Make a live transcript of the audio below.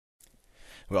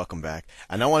Welcome back.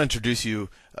 And I want to introduce you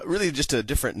really just a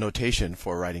different notation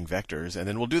for writing vectors, and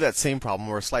then we'll do that same problem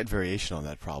or a slight variation on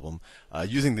that problem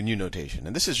using the new notation.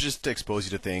 And this is just to expose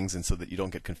you to things and so that you don't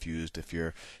get confused if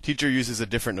your teacher uses a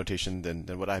different notation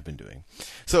than what I've been doing.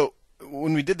 So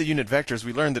when we did the unit vectors,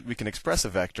 we learned that we can express a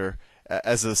vector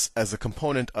as a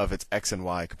component of its x and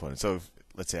y component. So if,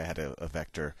 let's say I had a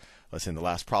vector. Let's say in the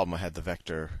last problem I had the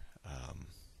vector.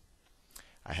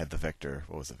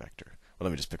 What was the vector? Well,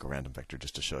 let me just pick a random vector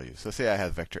just to show you. So say I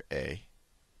have vector A,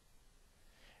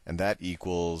 and that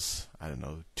equals, I don't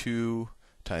know, 2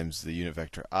 times the unit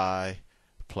vector I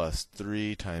plus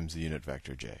 3 times the unit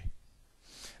vector J.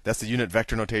 That's the unit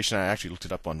vector notation. I actually looked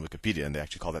it up on Wikipedia, and they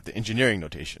actually call that the engineering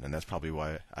notation, and that's probably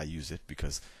why I use it,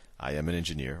 because I am an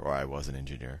engineer, or I was an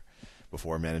engineer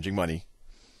before managing money.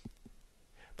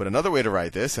 But another way to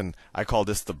write this, and I call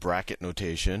this the bracket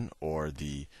notation or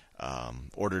the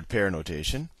ordered pair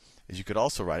notation, is you could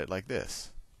also write it like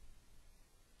this.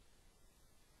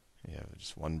 You have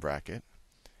just one bracket.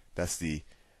 That's the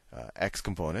x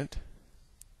component,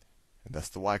 and that's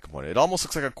the y component. It almost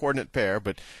looks like a coordinate pair,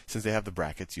 but since they have the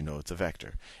brackets, you know it's a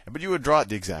vector. But you would draw it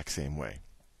the exact same way.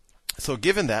 So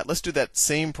given that, let's do that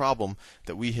same problem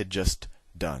that we had just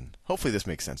done. Hopefully this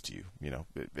makes sense to you. You know,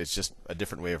 it's just a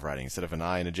different way of writing. Instead of an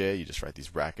I and a J, you just write these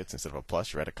brackets. Instead of a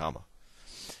plus, you write a comma.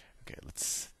 Okay,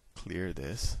 let's clear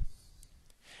this.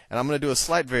 And I'm going to do a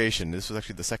slight variation. This was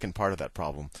actually the second part of that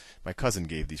problem. My cousin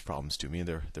gave these problems to me, and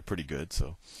they're pretty good,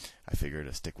 so I figured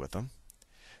to stick with them.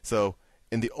 So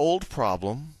in the old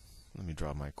problem, let me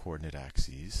draw my coordinate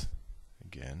axes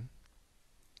again.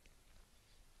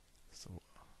 So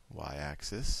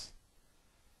y-axis,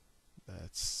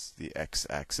 that's the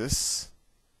x-axis.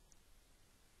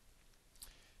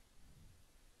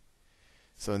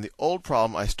 So in the old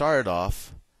problem, I started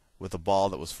off with a ball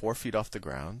that was 4 feet off the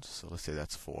ground. So let's say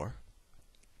that's 4.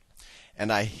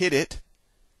 And I hit it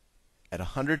at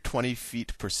 120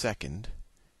 feet per second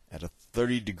at a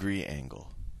 30-degree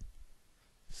angle.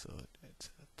 So it's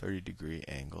a 30-degree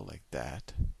angle like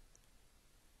that.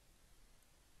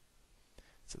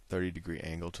 It's a 30-degree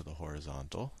angle to the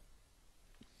horizontal.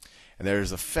 And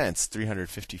there's a fence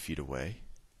 350 feet away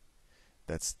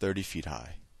that's 30 feet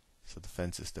high. So the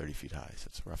fence is 30 feet high. So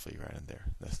it's roughly right in there.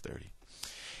 That's 30.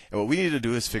 And what we need to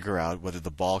do is figure out whether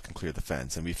the ball can clear the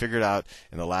fence. And we figured out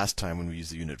in the last time when we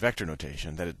used the unit vector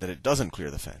notation that it doesn't clear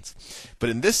the fence. But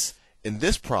in this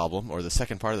problem, or the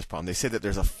second part of this problem, they say that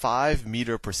there's a 5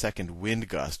 meter per second wind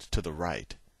gust to the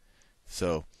right.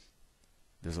 So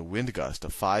there's a wind gust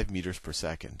of 5 meters per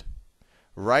second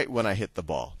right when I hit the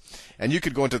ball. And you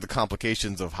could go into the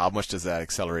complications of how much does that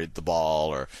accelerate the ball,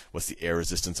 or what's the air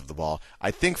resistance of the ball.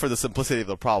 I think for the simplicity of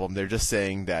the problem, they're just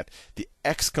saying that the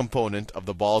x component of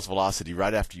the ball's velocity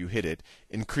right after you hit it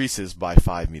increases by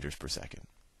 5 meters per second.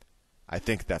 I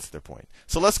think that's their point.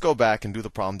 So let's go back and do the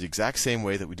problem the exact same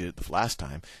way that we did it the last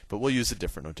time, but we'll use a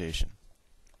different notation.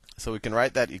 So we can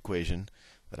write that equation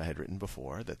that I had written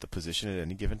before, that the position at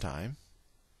any given time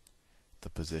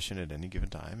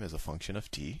as a function of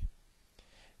t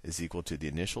is equal to the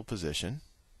initial position,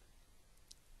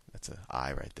 that's an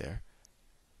I right there,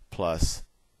 plus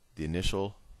the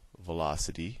initial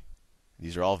velocity,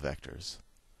 these are all vectors,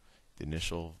 the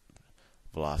initial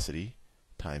velocity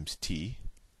times t,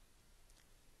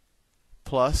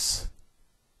 plus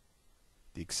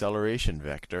the acceleration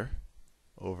vector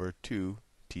over 2t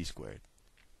squared.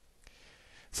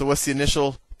 So what's the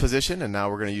initial position? And now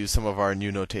we're going to use some of our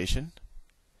new notation.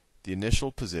 The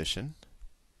initial position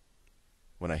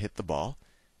when I hit the ball,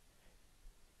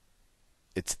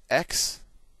 its x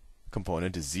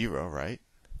component is 0, right?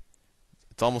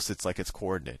 It's like its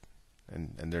coordinate,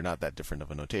 and they're not that different of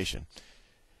a notation.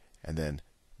 And then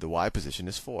the y position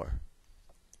is 4.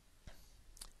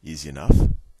 Easy enough.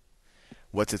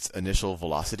 What's its initial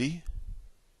velocity?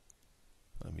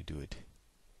 Let me do it.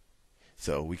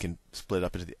 So we can split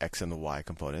up into the x and the y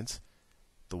components.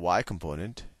 The y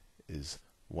component is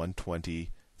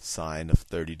 120 sine of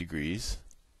 30 degrees.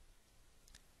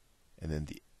 And then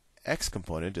the x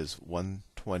component is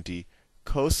 120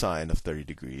 cosine of 30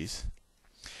 degrees.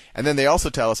 And then they also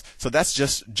tell us, so that's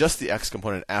just the x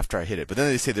component after I hit it. But then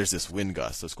they say there's this wind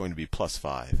gust, so it's going to be plus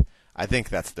 5. I think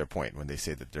that's their point when they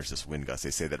say that there's this wind gust.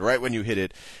 They say that right when you hit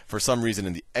it, for some reason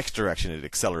in the x direction, it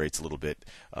accelerates a little bit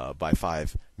by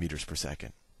 5 meters per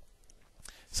second.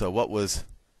 So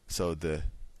the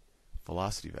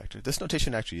velocity vector. This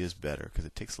notation actually is better because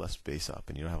it takes less space up,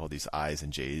 and you don't have all these i's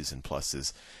and j's and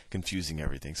pluses confusing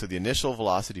everything. So the initial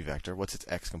velocity vector, what's its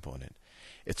x component?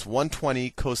 It's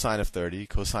 120 cosine of 30.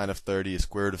 Cosine of 30 is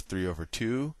square root of 3 over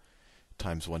 2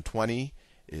 times 120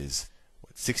 is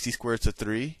 60 squared is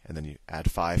 3, and then you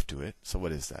add 5 to it. So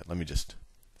what is that? Let me just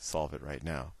solve it right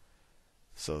now.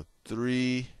 So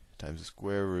 3 times the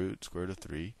square root of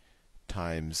 3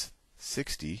 times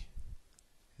 60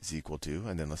 is equal to,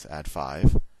 and then let's add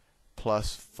 5,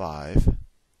 plus 5.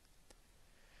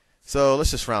 So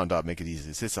let's just round up, make it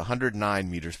easy. It's 109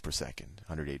 meters per second,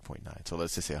 108.9. So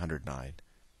let's just say 109.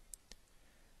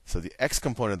 So the x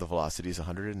component of the velocity is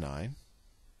 109.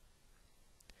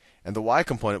 And the y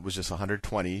component was just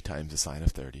 120 times the sine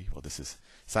of 30. Well, this is,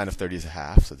 sine of 30 is a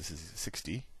half, so this is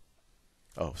 60.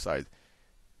 Oh, sorry.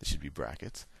 This should be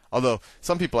brackets. Although,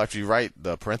 some people actually write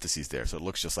the parentheses there, so it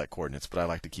looks just like coordinates, but I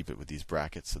like to keep it with these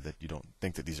brackets so that you don't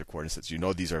think that these are coordinates. You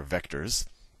know these are vectors.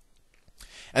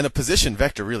 And a position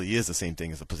vector really is the same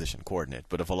thing as a position coordinate,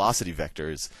 but a velocity vector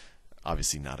is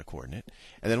obviously not a coordinate.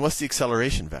 And then what's the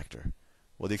acceleration vector?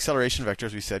 Well, the acceleration vector,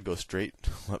 as we said, goes straight.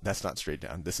 Well, that's not straight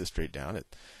down. This is straight down.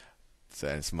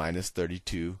 It's minus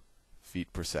 32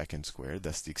 feet per second squared.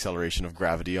 That's the acceleration of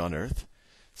gravity on Earth.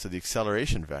 So the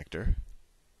acceleration vector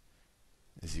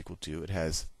is equal to, it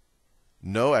has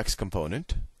no x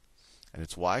component, and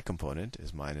its y component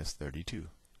is minus 32.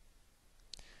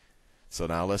 So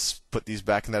now let's put these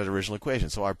back in that original equation.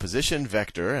 So our position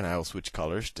vector, and I will switch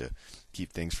colors to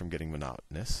keep things from getting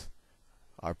monotonous.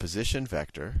 Our position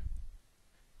vector,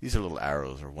 these are little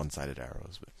arrows or one-sided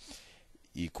arrows, but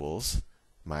equals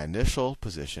my initial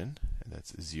position, and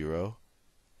that's 0,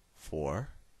 4,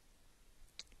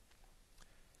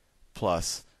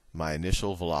 plus my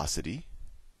initial velocity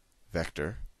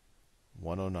vector,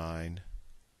 109,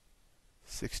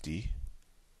 60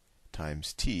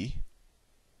 times t,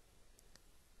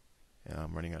 and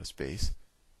I'm running out of space,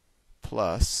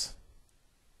 plus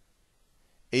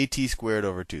at squared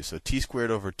over 2. So t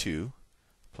squared over 2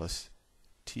 plus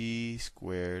t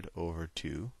squared over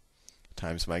 2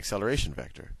 times my acceleration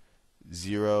vector,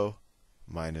 0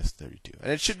 minus 32.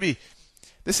 And it should be,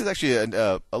 this is actually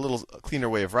a little cleaner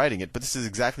way of writing it, but this is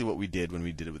exactly what we did when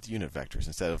we did it with unit vectors.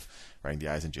 Instead of writing the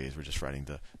i's and j's, we're just writing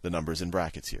the numbers in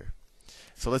brackets here.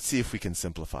 So let's see if we can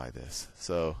simplify this.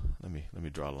 So let me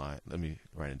draw a line. Let me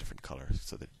write in different colors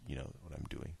so that you know what I'm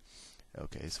doing.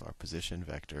 Okay, so our position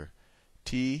vector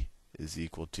t is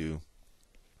equal to,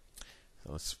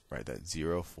 so let's write that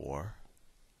 0, 4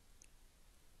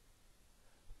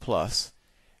 plus,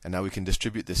 and now we can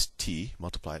distribute this t,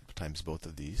 multiply it times both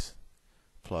of these,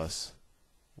 plus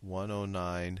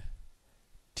 109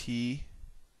 t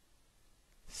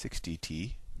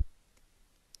 60t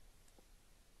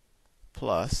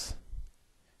plus,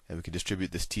 and we can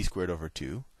distribute this t squared over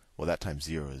 2. Well, that times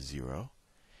 0 is 0.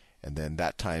 And then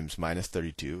that times minus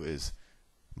 32 is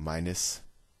minus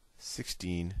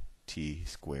 16t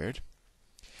squared.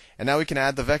 And now we can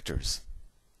add the vectors.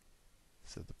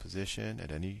 So the position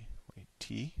at any point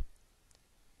t.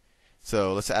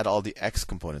 So let's add all the x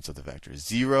components of the vector.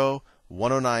 0,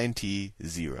 109t,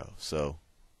 0. So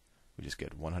we just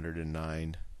get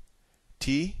 109t.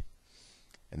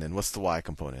 And then what's the y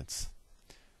components?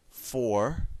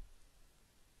 4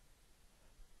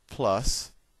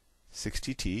 plus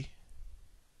 60t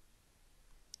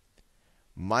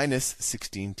minus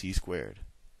 16t squared.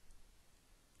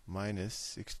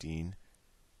 Minus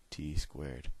 16t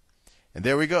squared. And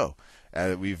there we go.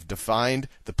 We've defined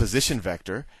the position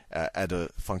vector at a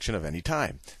function of any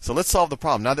time. So let's solve the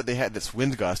problem. Now that they had this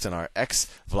wind gust and our x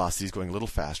velocity is going a little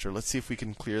faster, let's see if we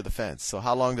can clear the fence. So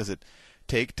how long does it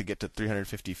take to get to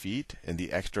 350 feet in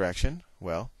the x direction?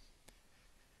 Well,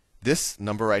 this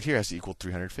number right here has to equal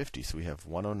 350. So we have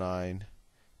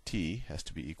 109t has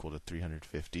to be equal to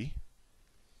 350.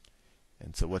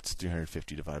 And so what's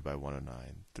 350 divided by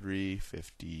 109?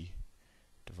 350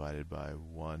 divided by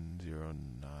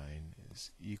 109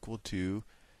 is equal to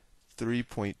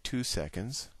 3.2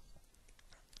 seconds.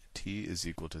 T is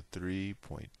equal to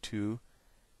 3.2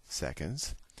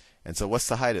 seconds. And so what's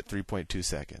the height at 3.2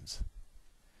 seconds?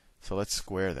 So let's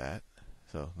square that.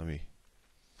 So let me,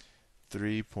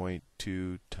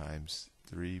 3.2 times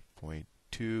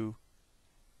 3.2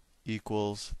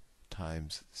 equals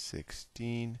times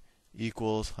 16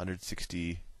 equals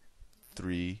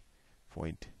 163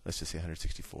 point, let's just say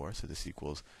 164. So this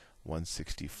equals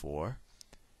 164.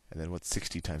 And then what's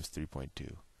 60 times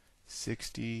 3.2?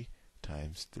 60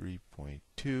 times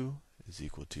 3.2 is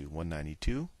equal to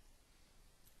 192.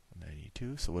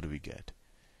 192. So what do we get?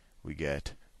 We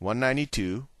get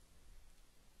 192.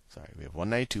 Sorry, we have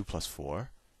 192 plus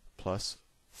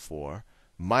 4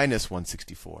 minus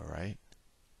 164, right?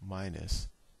 Minus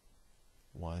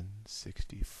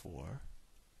 164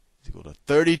 is equal to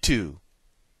 32.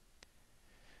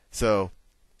 So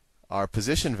our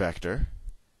position vector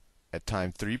at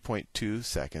time 3.2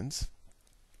 seconds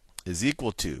is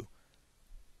equal to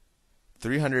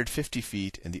 350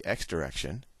 feet in the x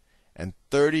direction and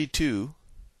 32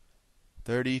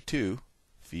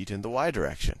 feet in the y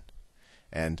direction.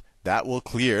 And that will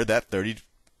clear that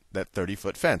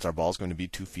 30-foot fence. Our ball is going to be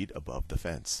 2 feet above the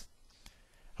fence.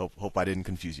 Hope I didn't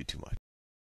confuse you too much.